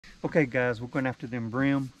Okay guys, we're going after them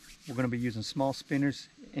brim. We're going to be using small spinners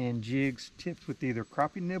and jigs tipped with either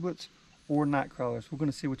crappie niblets or night crawlers. We're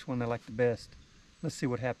going to see which one they like the best. Let's see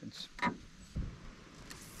what happens.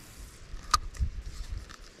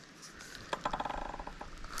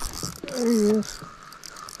 There he is.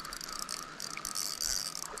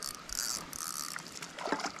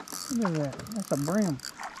 Look at that. That's a brim.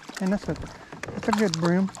 And that's a good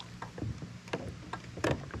brim.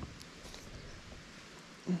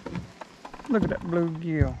 Look at that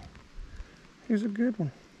bluegill. He's a good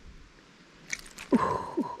one.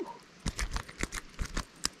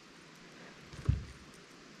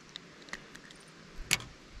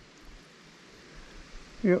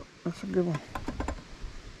 Yep, that's a good one.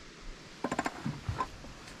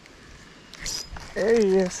 There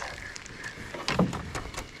he is.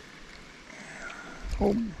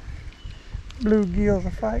 Old bluegills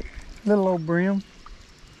a fight. Little old brim.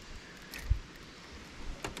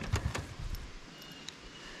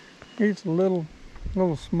 He's a little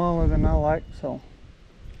smaller than I like, so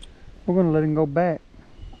we're gonna let him go back.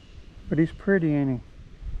 But he's pretty, ain't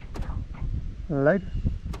he? Later.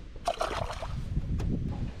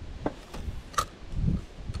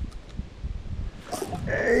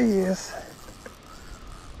 There he is.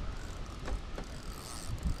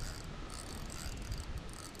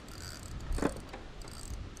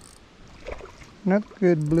 Another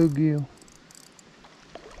good bluegill.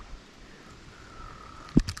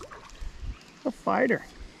 A fighter.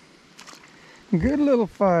 Good little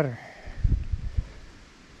fighter.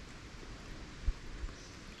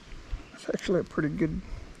 It's actually a pretty good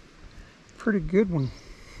one.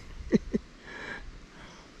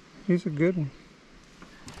 He's a good one.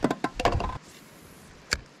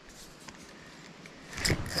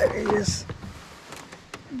 There he is.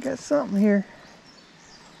 Got something here.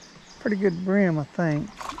 Pretty good brim, I think.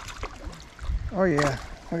 Oh yeah,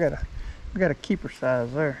 we got a keeper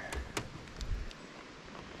size there.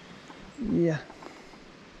 Yeah,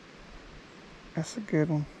 that's a good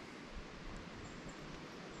one.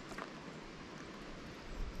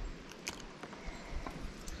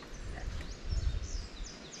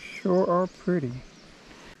 Sure are pretty.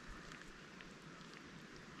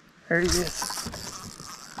 There he is.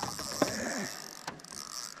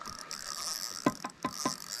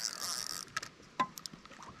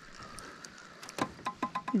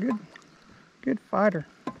 Good fighter.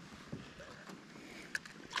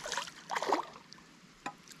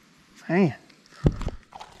 Man,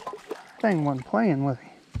 thing wasn't playing with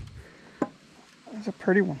him. That's a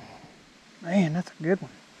pretty one. Man, that's a good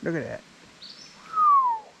one. Look at that.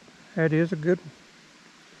 That is a good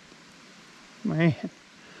one. Man,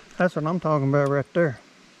 that's what I'm talking about right there.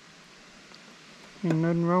 Ain't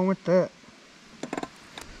nothing wrong with that.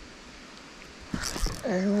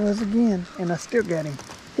 There he was again, and I still got him.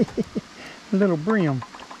 Little brim.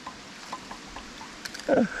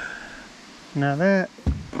 Now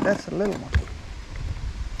that's a little one.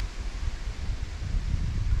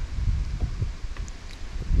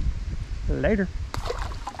 Later.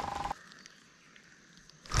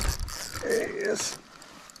 There he is.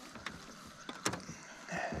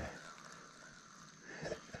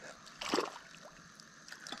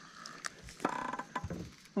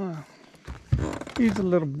 Well, he's a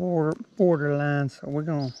little borderline, so we're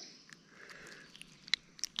gonna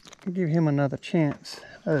give him another chance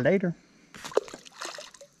later.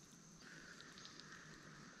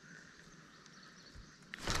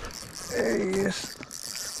 There he is.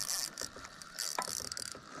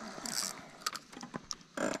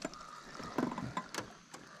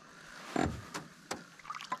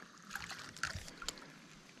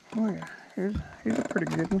 Oh yeah, he's a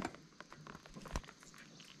pretty good one.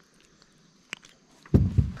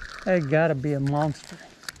 They gotta be a monster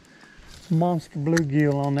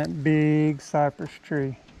bluegill on that big cypress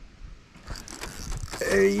tree.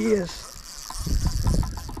 There he is.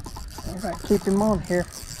 I gotta keep him on here.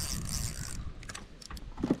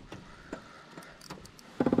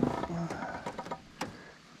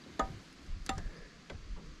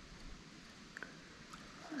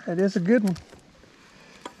 That is a good one.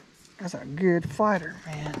 That's a good fighter,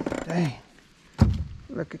 man. Dang.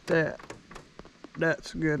 Look at that.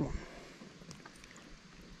 That's a good one.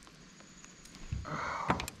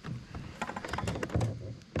 Oh.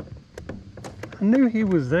 I knew he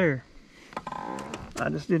was there. I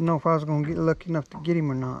just didn't know if I was going to get lucky enough to get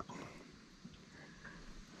him or not.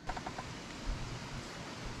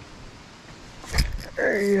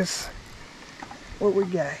 There he is. What we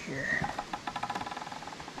got here?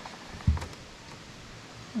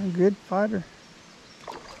 A good fighter.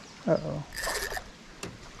 Uh-oh.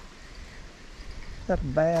 Is that a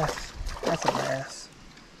bass? That's a bass.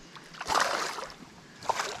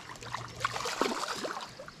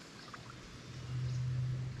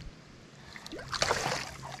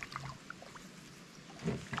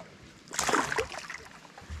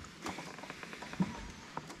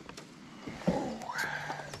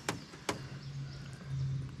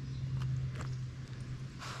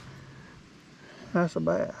 That's a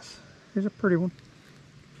bass. Here's a pretty one.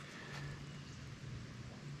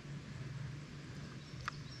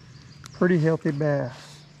 Pretty healthy bass.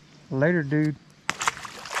 Later, dude.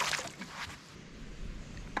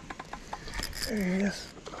 There he is.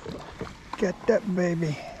 Got that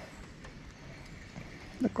baby.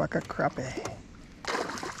 Look like a crappie.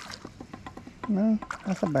 No,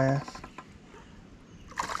 that's a bass.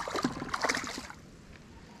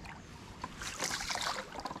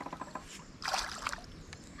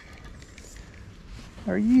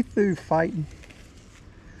 Are you through fighting?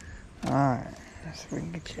 Alright, let's see if we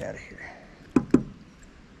can get you out of here.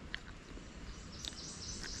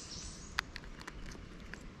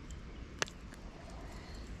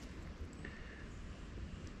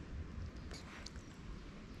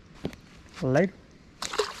 Later.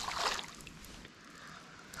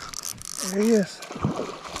 There he is.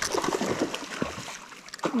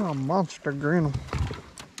 Oh, monster grin.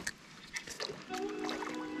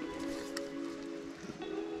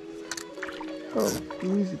 Oh,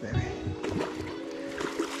 easy, baby.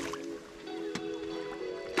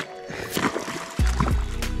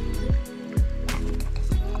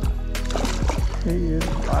 He is a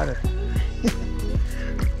fighter.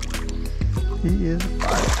 He is a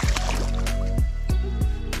fighter.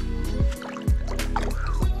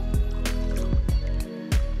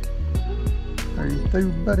 Are you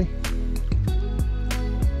through, buddy?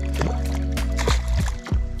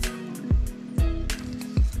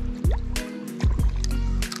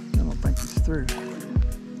 I don't think he's through.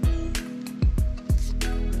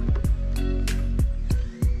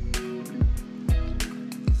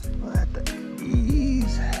 I'll have to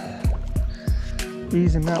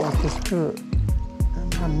ease him out with this hook. And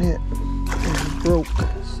my net is broke,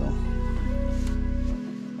 so.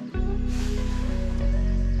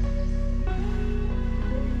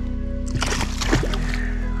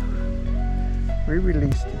 We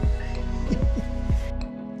released him.